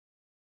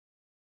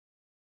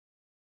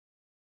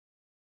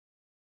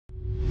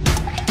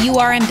You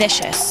are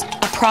ambitious,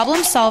 a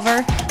problem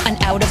solver, an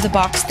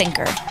out-of-the-box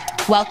thinker.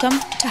 Welcome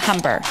to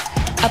Humber,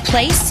 a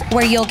place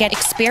where you'll get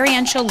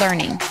experiential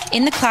learning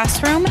in the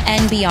classroom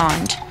and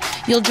beyond.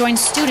 You'll join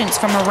students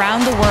from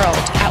around the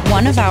world at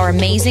one of our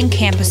amazing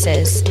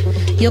campuses.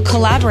 You'll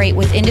collaborate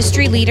with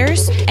industry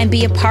leaders and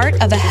be a part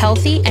of a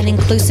healthy and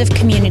inclusive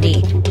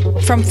community.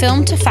 From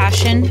film to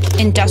fashion,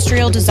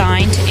 industrial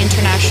design to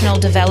international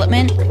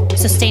development,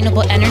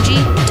 sustainable energy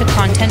to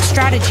content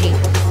strategy,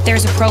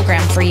 there's a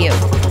program for you.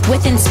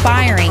 With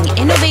inspiring,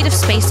 innovative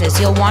spaces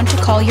you'll want to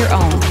call your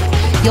own,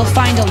 you'll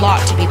find a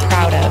lot to be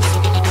proud of.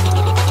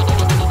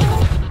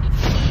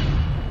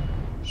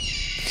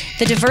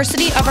 The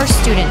diversity of our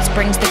students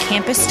brings the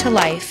campus to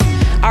life.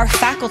 Our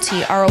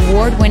faculty are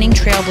award-winning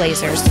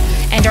trailblazers,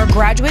 and our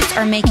graduates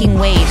are making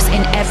waves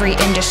in every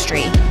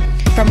industry.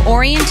 From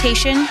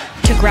orientation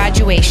to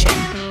graduation,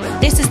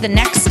 this is the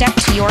next step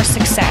to your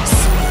success.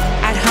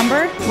 At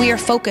Humber, we are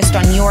focused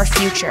on your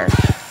future.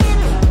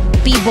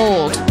 Be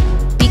bold,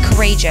 be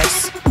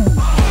courageous,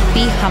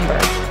 be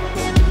Humber.